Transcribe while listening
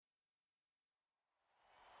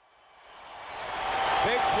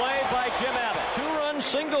Jim Abbott. Two-run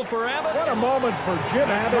single for Abbott. What a moment for Jim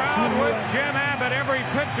Abbott. Crowd with Jim Abbott every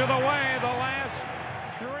pitch of the way. The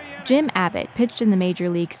last 3. Jim Abbott pitched in the major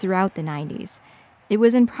leagues throughout the 90s. It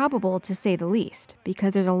was improbable, to say the least,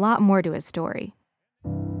 because there's a lot more to his story.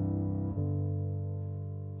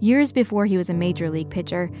 Years before he was a major league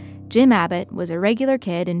pitcher, Jim Abbott was a regular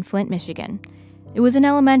kid in Flint, Michigan. It was in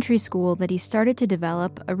elementary school that he started to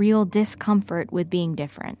develop a real discomfort with being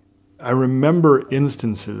different. I remember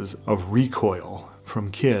instances of recoil from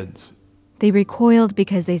kids. They recoiled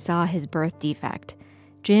because they saw his birth defect.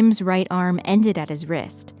 Jim's right arm ended at his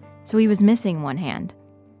wrist, so he was missing one hand.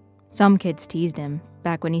 Some kids teased him.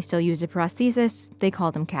 Back when he still used a prosthesis, they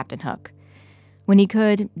called him Captain Hook. When he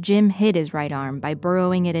could, Jim hid his right arm by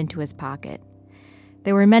burrowing it into his pocket.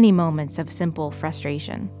 There were many moments of simple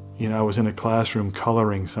frustration. I was in a classroom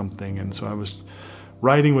coloring something, and so I was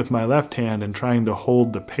writing with my left hand and trying to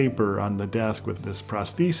hold the paper on the desk with this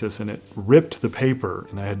prosthesis, and it ripped the paper,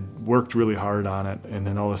 and I had worked really hard on it, and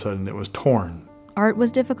then all of a sudden it was torn. Art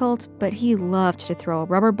was difficult, but he loved to throw a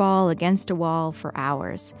rubber ball against a wall for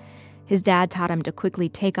hours. His dad taught him to quickly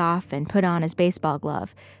take off and put on his baseball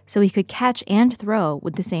glove so he could catch and throw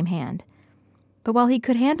with the same hand. But while he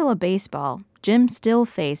could handle a baseball, Jim still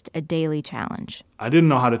faced a daily challenge. I didn't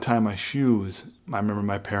know how to tie my shoes. I remember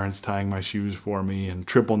my parents tying my shoes for me and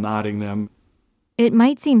triple knotting them. It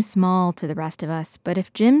might seem small to the rest of us, but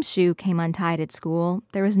if Jim's shoe came untied at school,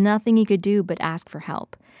 there was nothing he could do but ask for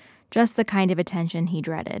help. Just the kind of attention he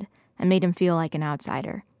dreaded, and made him feel like an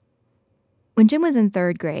outsider. When Jim was in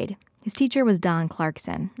 3rd grade, his teacher was Don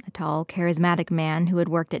Clarkson, a tall, charismatic man who had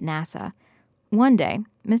worked at NASA. One day,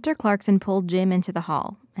 Mr. Clarkson pulled Jim into the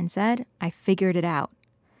hall and said, "I figured it out."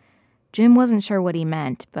 Jim wasn't sure what he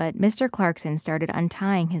meant, but Mr. Clarkson started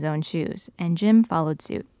untying his own shoes, and Jim followed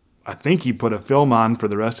suit. I think he put a film on for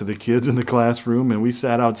the rest of the kids in the classroom, and we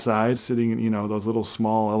sat outside sitting in, those little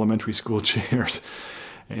small elementary school chairs.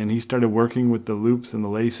 And he started working with the loops and the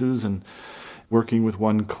laces and working with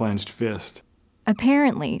one clenched fist.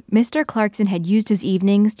 Apparently, Mr. Clarkson had used his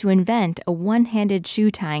evenings to invent a one-handed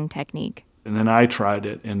shoe-tying technique. And then I tried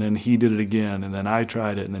it, and then he did it again, and then I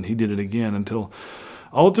tried it, and then he did it again, until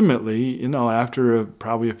ultimately, after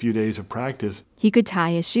probably a few days of practice, he could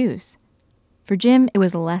tie his shoes. For Jim, it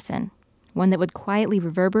was a lesson, one that would quietly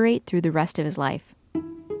reverberate through the rest of his life.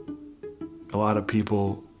 A lot of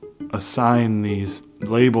people assign these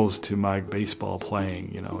labels to my baseball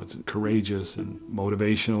playing. It's courageous and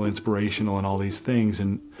motivational, inspirational, and all these things.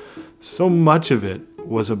 And so much of it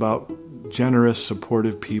was about generous,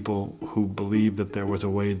 supportive people who believed that there was a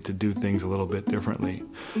way to do things a little bit differently.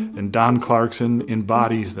 And Don Clarkson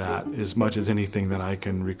embodies that as much as anything that I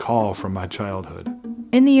can recall from my childhood.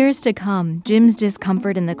 In the years to come, Jim's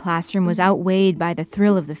discomfort in the classroom was outweighed by the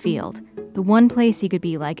thrill of the field, the one place he could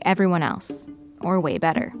be like everyone else, or way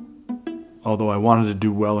better. Although I wanted to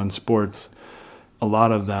do well in sports, a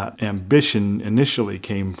lot of that ambition initially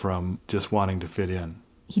came from just wanting to fit in.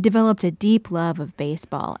 He developed a deep love of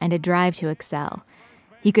baseball and a drive to excel.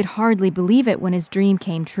 He could hardly believe it when his dream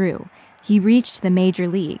came true. He reached the major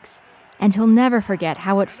leagues, and he'll never forget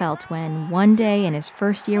how it felt when, one day in his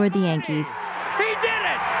first year with the Yankees, He did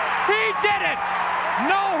it! He did it!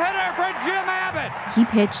 No-hitter for Jim Abbott! He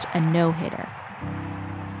pitched a no-hitter.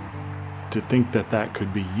 To think that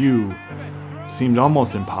could be you seemed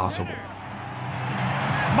almost impossible.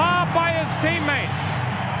 Mobbed by his teammates.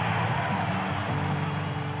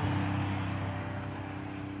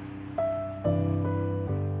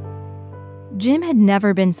 Jim had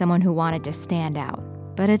never been someone who wanted to stand out,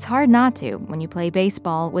 but it's hard not to when you play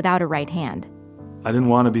baseball without a right hand. I didn't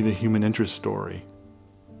want to be the human interest story.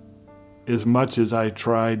 As much as I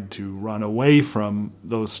tried to run away from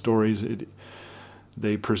those stories,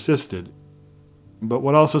 they persisted. But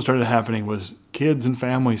what also started happening was kids and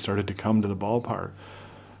families started to come to the ballpark.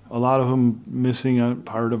 A lot of them missing a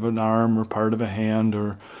part of an arm or part of a hand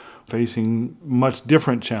or facing much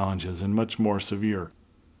different challenges and much more severe.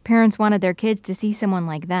 Parents wanted their kids to see someone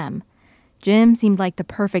like them. Jim seemed like the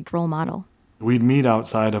perfect role model. We'd meet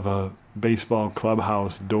outside of a baseball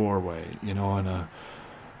clubhouse doorway, in a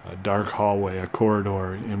dark hallway, a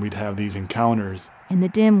corridor, and we'd have these encounters. In the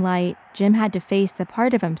dim light, Jim had to face the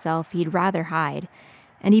part of himself he'd rather hide,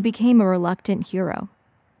 and he became a reluctant hero.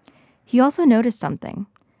 He also noticed something.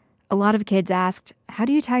 A lot of kids asked, "How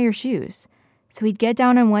do you tie your shoes?" So he'd get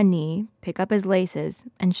down on one knee, pick up his laces,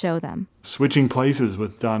 and show them. Switching places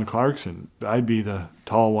with Don Clarkson. I'd be the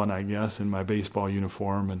tall one, I guess, in my baseball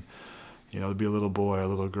uniform, and, there'd be a little boy, a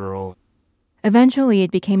little girl. Eventually,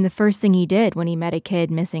 it became the first thing he did when he met a kid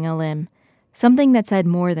missing a limb, something that said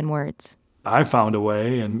more than words. I found a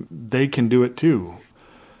way, and they can do it too.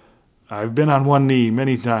 I've been on one knee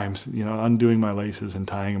many times, undoing my laces and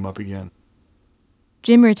tying them up again.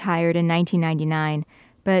 Jim retired in 1999,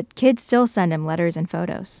 but kids still send him letters and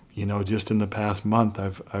photos. Just in the past month,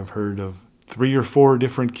 I've heard of 3 or 4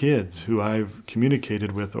 different kids who I've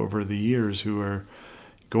communicated with over the years who are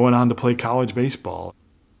going on to play college baseball.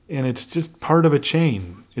 And it's just part of a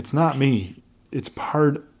chain. It's not me. It's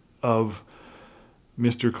part of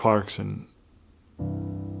Mr. Clarkson.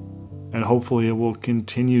 And hopefully it will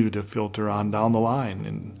continue to filter on down the line,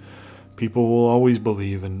 and people will always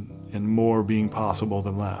believe in more being possible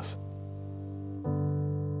than less.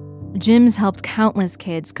 Jim's helped countless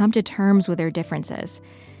kids come to terms with their differences.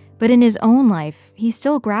 But in his own life, he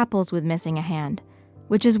still grapples with missing a hand,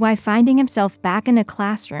 which is why finding himself back in a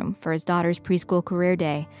classroom for his daughter's preschool career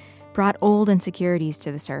day brought old insecurities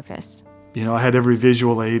to the surface. I had every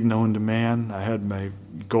visual aid known to man. I had my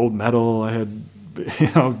gold medal. I had,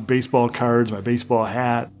 baseball cards, my baseball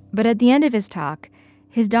hat. But at the end of his talk,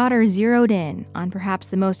 his daughter zeroed in on perhaps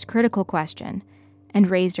the most critical question and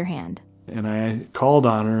raised her hand. And I called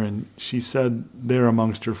on her, and she said there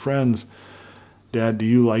amongst her friends, "Dad, do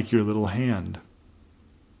you like your little hand?"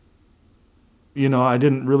 I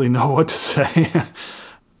didn't really know what to say.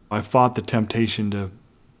 I fought the temptation to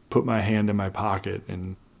put my hand in my pocket,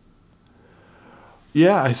 and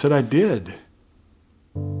yeah, I said I did.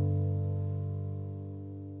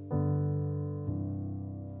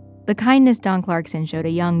 The kindness Don Clarkson showed a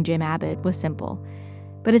young Jim Abbott was simple,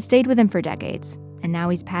 but it stayed with him for decades, and now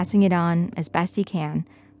he's passing it on as best he can,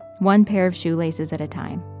 one pair of shoelaces at a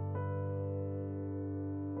time.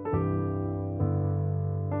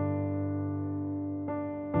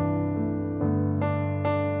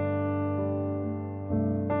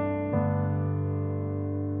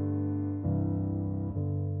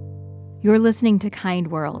 You're listening to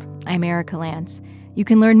Kind World. I'm Erica Lance. You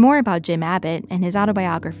can learn more about Jim Abbott and his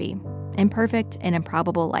autobiography, Imperfect and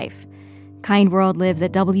Improbable Life. Kind World lives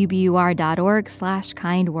at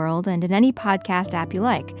wbur.org/kindworld and in any podcast app you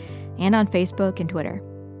like, and on Facebook and Twitter.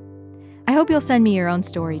 I hope you'll send me your own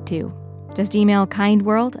story, too. Just email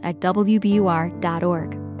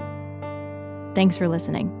kindworld@wbur.org. Thanks for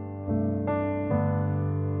listening.